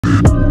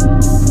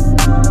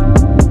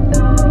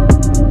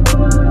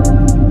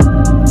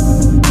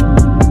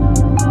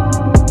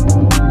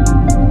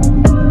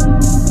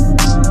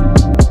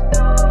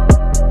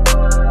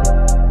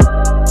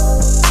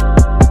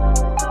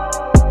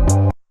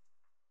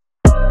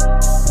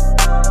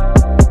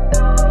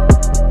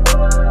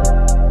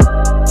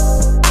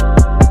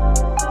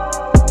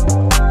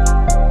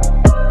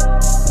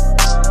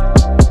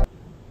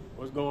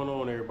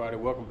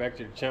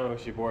the channel.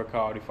 It's your boy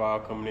Cody File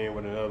coming in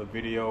with another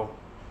video.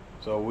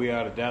 So we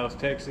out of Dallas,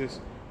 Texas.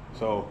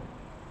 So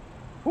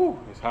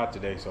it's hot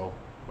today, so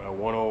about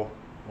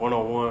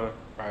 101,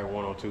 probably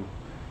 102.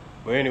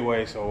 But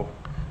anyway, so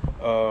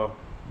a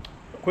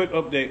quick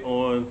update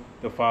on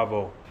the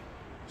 5.0.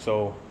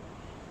 So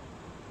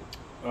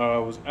I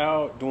was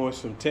out doing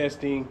some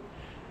testing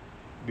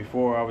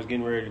before I was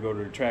getting ready to go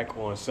to the track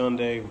on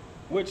Sunday,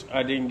 which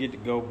I didn't get to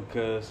go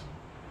because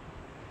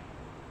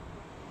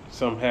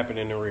something happened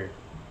in the rear.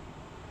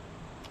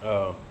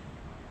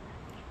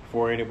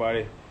 Before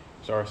anybody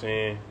starts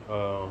saying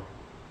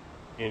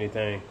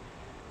anything,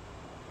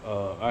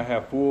 I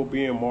have full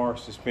Bmr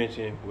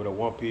suspension with a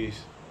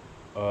one-piece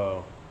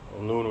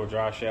aluminum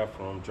drive shaft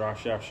from Drive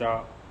Shaft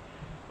Shop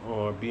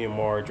on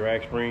Bmr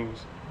drag springs.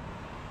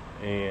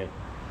 And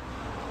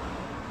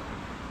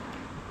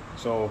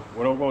so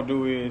what I'm gonna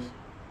do is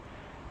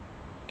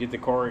get the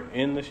car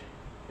in the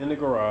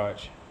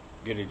garage,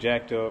 get it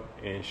jacked up,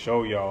 and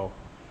show y'all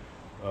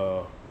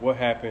what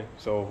happened.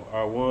 So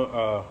I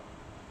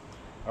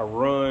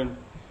run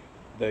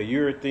the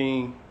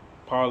urethane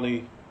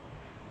poly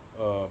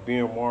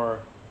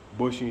Bmr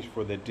bushings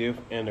for the diff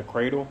and the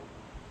cradle.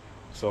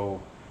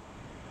 So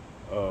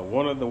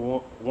one of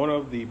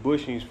the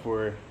bushings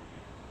for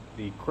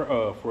the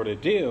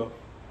diff,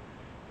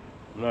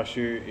 I'm not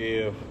sure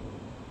if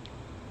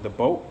the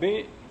bolt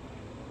bent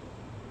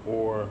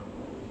or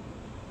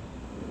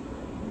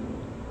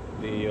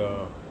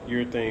the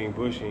urethane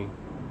bushing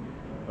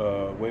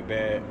went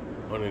bad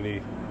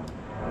underneath.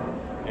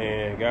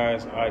 And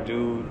guys, I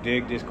do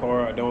dig this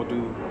car. I don't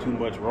do too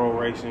much road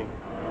racing,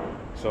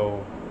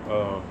 so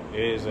it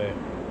is a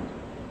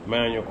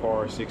manual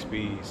car,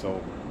 6-speed. So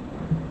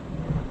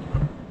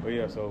but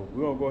yeah, so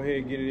we're gonna go ahead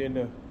and get it in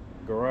the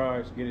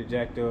garage, get it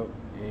jacked up,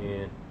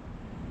 and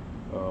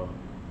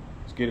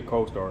let's get a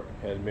cold start.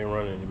 Hasn't been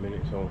running in a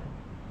minute, so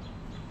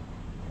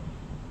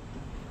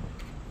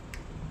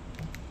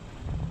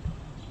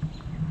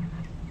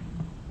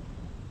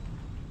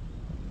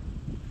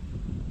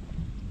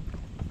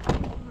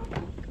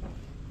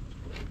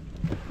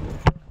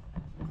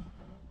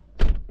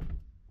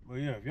but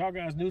yeah, if y'all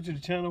guys new to the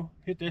channel,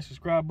 hit that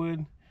subscribe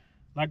button,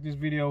 like this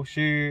video,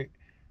 share it,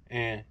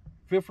 and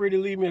feel free to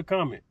leave me a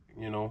comment.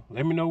 You know,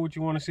 let me know what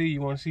you want to see.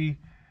 You want to see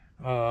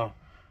a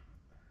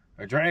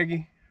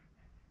draggy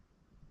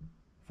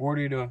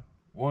 40 to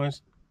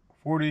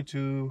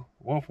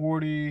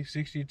 140,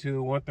 60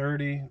 to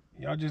 130.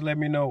 Y'all just let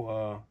me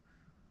know.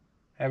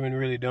 Haven't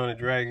really done a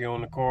draggy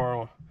on the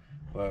car,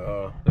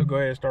 but let's go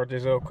ahead and start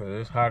this up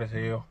because it's hot as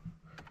hell.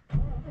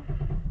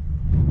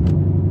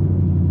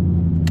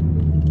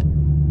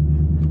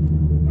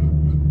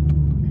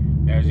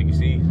 As you can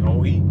see, it's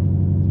on heat.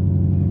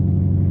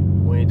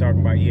 We ain't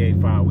talking about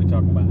E85, we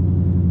talking about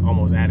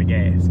almost out of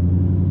gas.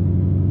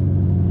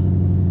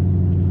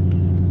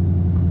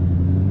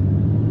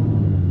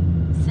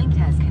 Sync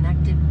has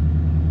connected.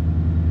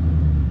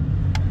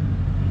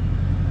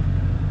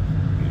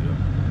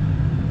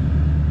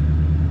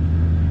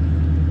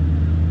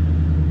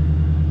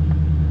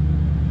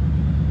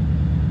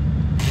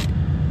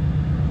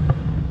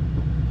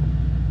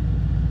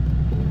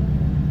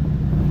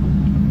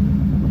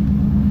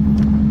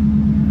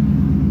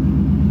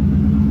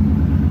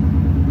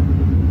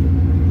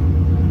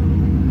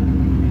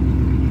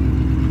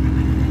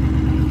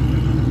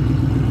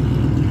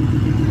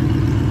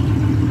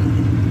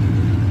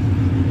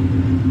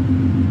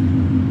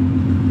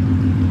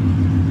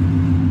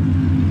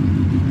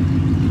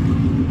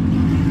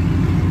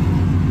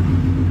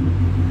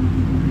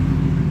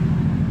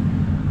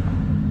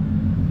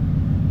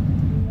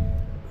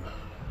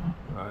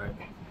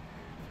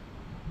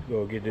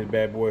 Go get this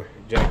bad boy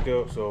jacked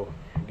up, so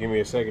give me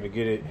a second to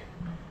get it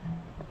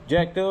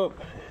jacked up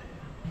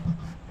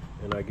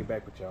and I get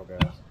back with y'all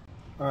guys.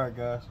 All right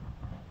guys,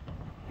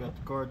 got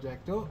the car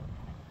jacked up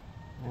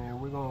and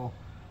we're gonna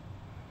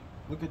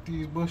look at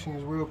these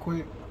bushings real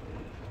quick.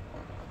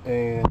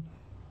 And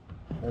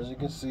as you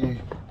can see,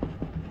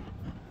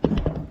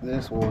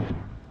 this one,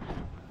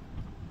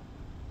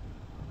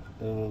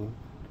 and you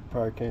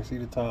probably can't see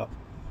the top,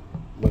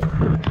 but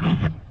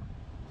I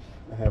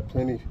have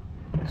plenty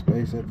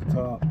space at the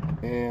top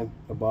and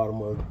the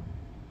bottom of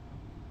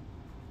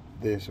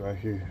this right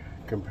here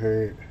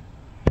compared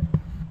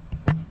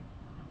to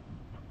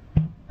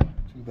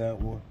that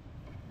one.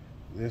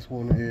 This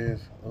one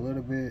is a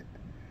little bit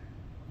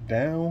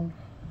down,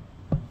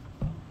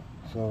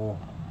 so,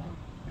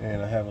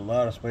 and I have a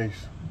lot of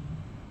space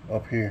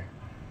up here.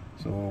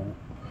 So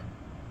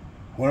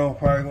what I'm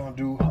probably gonna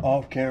do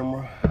off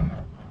camera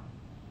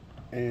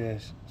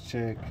is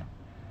check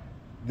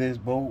this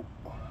bolt,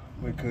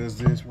 because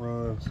this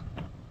runs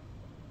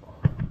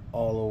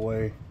all the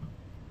way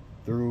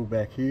through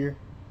back here.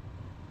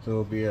 So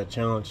it'll be a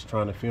challenge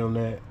trying to film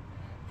that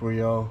for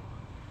y'all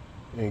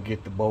and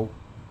get the bolt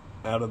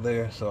out of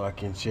there so I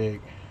can check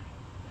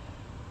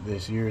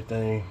this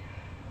urethane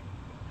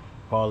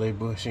poly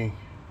bushing.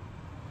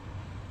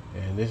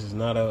 And this is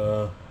not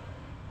an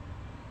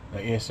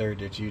insert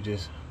that you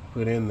just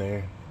put in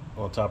there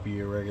on top of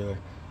your regular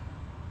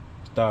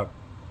stock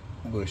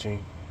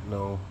bushing. You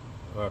know,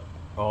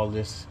 all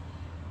this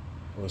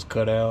was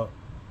cut out,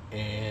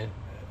 and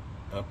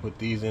I put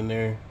these in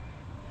there.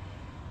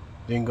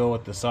 Didn't go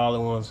with the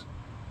solid ones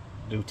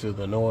due to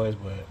the noise,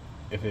 but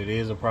if it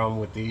is a problem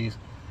with these,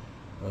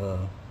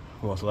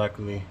 most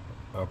likely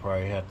I'll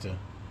probably have to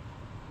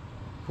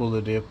pull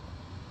the dip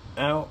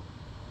out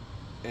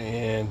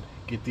and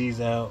get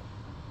these out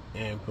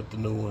and put the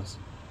new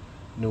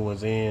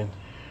ones in,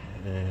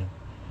 and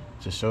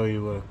to show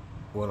you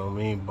what I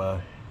mean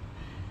by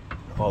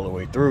all the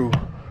way through.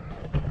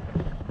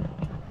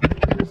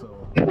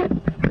 So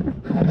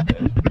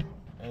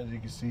as you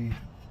can see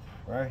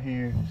right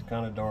here, it's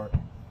kind of dark.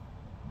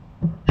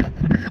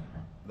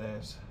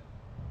 That's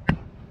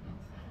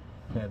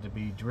had to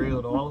be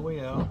drilled all the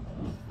way out,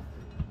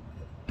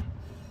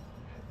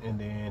 and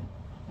then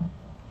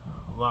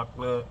lock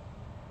nut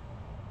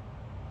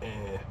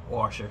and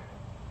washer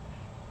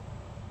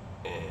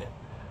and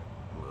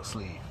a little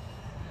sleeve.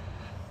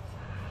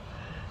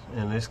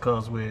 And this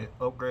comes with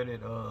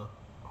upgraded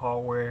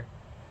hardware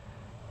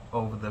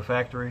over the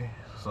factory,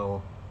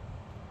 so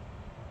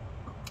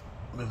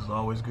this is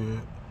always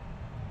good.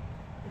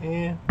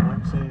 And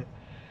like I said,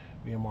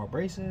 Bmr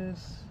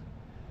braces,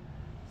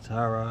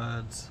 tie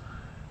rods,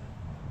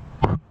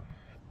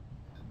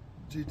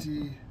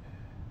 GT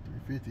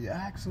 350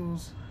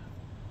 axles,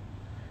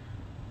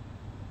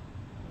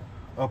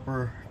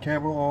 upper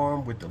camber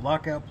arm with the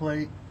lockout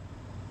plate,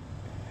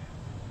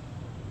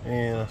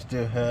 and I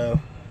still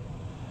have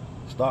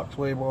stock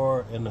sway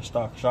bar and the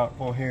stock shock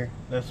on here.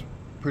 That's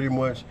pretty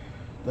much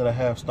that I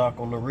have stock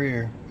on the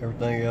rear.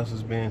 Everything else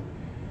has been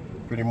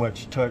pretty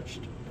much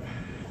touched.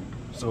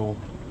 So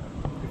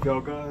if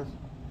y'all guys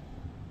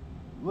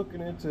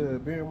looking into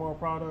Bmr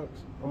products,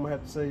 I'm gonna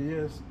have to say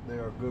yes, they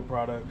are good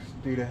products.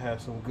 Steeda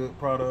has some good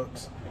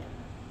products,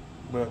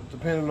 but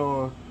depending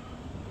on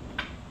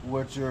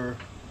what your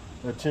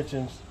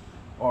intentions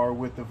are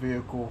with the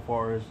vehicle as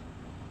far as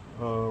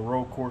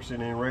road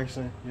coursing and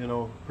racing, you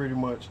know, pretty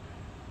much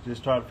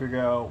just try to figure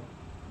out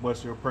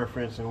what's your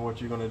preference and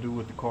what you're gonna do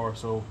with the car,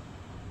 so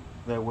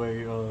that way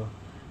you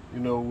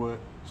know what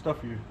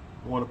stuff you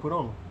want to put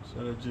on,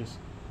 instead of just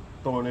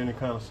throwing any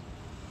kind of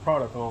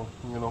product on.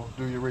 You know,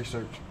 do your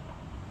research.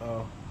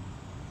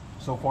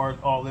 So far,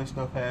 all this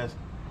stuff has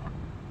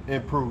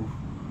improved.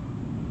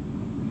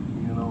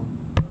 You know,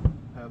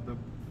 have the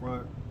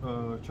front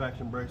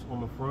traction brakes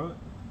on the front,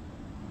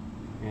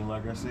 and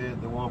like I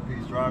said, the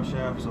one-piece drive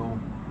shaft. So,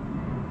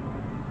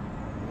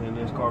 and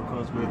this car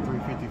comes with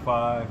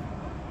 355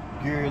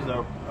 gears.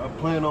 I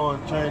plan on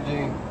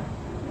changing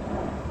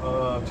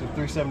to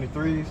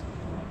 373s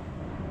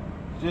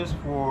just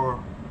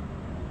for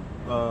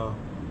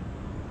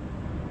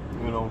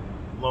you know,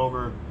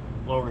 longer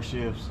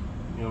shifts,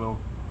 you know,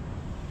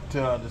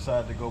 till I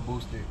decide to go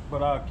boost it.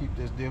 But I'll keep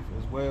this diff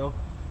as well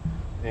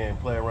and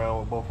play around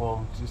with both of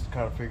them just to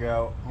kind of figure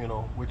out, you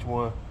know, which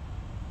one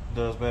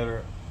does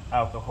better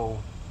out the hole.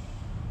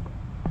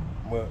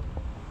 But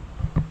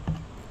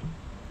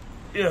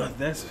yeah,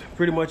 that's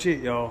pretty much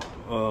it, y'all.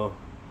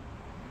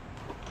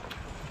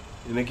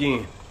 And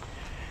again,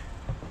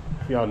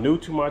 if y'all new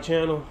to my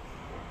channel,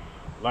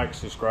 like,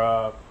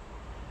 subscribe,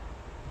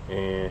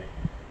 and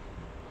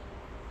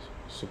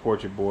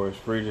support your boy. It's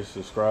free to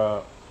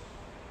subscribe,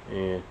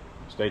 and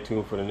stay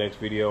tuned for the next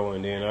video,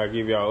 and then I'll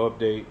give y'all an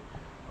update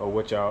of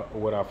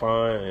what I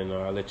find, and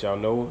I'll let y'all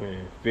know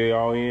and fill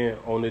y'all in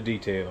on the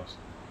details.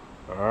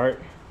 Alright,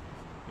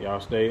 y'all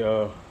stay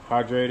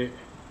hydrated.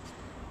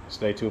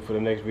 Stay tuned for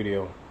the next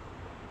video.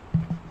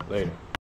 Later.